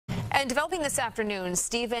And developing this afternoon,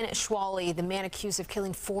 Stephen Schwally, the man accused of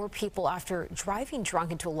killing 4 people after driving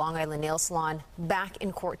drunk into a Long Island nail salon, back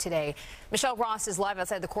in court today. Michelle Ross is live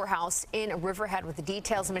outside the courthouse in Riverhead with the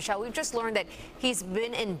details. And Michelle, we've just learned that he's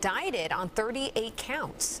been indicted on 38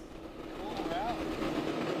 counts.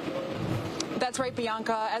 That's right,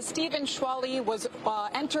 Bianca. As Stephen Schwally was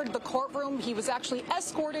entered the courtroom, he was actually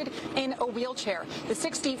escorted in a wheelchair. The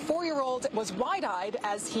 64-year-old was wide-eyed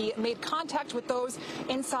as he made contact with those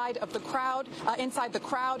inside the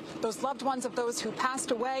crowd, those loved ones of those who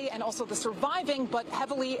passed away, and also the surviving but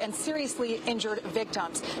heavily and seriously injured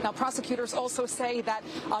victims. Now, prosecutors also say that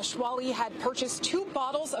Schwally had purchased 2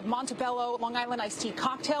 bottles of Montebello Long Island iced tea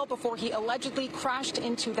cocktail before he allegedly crashed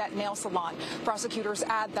into that nail salon. Prosecutors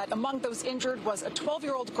add that among those injured was a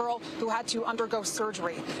 12-year-old girl who had to undergo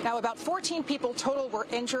surgery. Now, about 14 people total were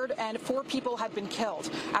injured and 4 people had been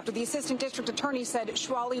killed after the assistant district attorney said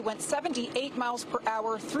Schwally went 78 miles per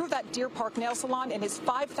hour through that Deer Park nail salon in his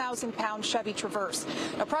 5,000-pound Chevy Traverse.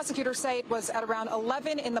 Now, prosecutors say it was at around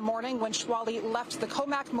 11 in the morning when Schwally left the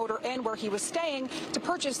Comac Motor Inn where he was staying to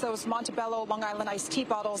purchase those Montebello Long Island iced tea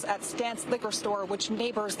bottles at Stance Liquor Store, which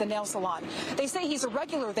neighbors the nail salon. They say he's a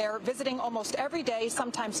regular there, visiting almost every day,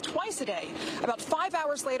 sometimes twice a day. About 5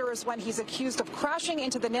 hours later is when he's accused of crashing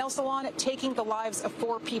into the nail salon, taking the lives of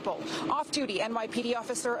 4 people. Off-duty NYPD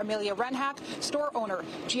officer Amelia Renhack, store owner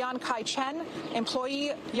Jian Kai Chen,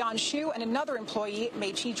 employee Yan Shu, and another employee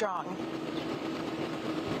Mei Chi Zhang.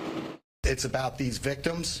 It's about these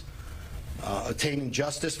victims, attaining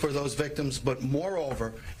justice for those victims, but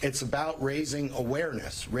moreover, it's about raising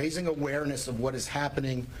awareness of what is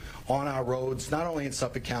happening on our roads, not only in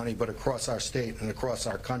Suffolk County, but across our state and across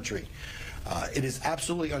our country. It is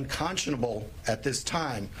absolutely unconscionable at this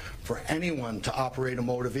time for anyone to operate a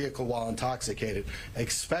motor vehicle while intoxicated,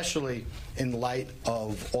 especially in light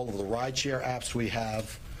of all of the rideshare apps we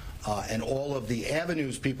have and all of the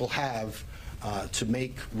avenues people have to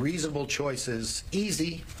make reasonable choices,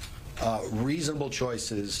 reasonable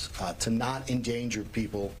choices to not endanger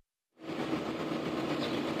people.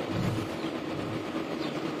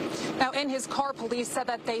 Now, in his car, police said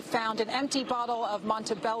that they found an empty bottle of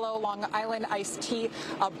Montebello Long Island iced tea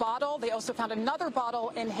bottle. They also found another bottle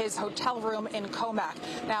in his hotel room in Comac.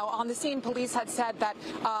 Now, on the scene, police had said that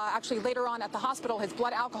actually later on at the hospital, his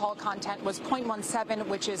blood alcohol content was 0.17,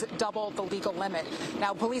 which is double the legal limit.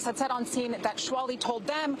 Now, police had said on scene that Schwally told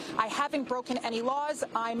them, "I haven't broken any laws.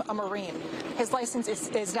 I'm a Marine." His license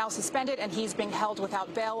is now suspended, and he's being held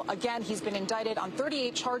without bail. Again, he's been indicted on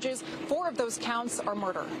 38 charges. 4 of those counts are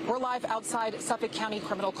murder. We're live outside Suffolk County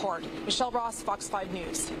Criminal Court. Michelle Ross, Fox 5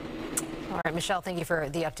 News. All right, Michelle, thank you for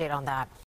the update on that.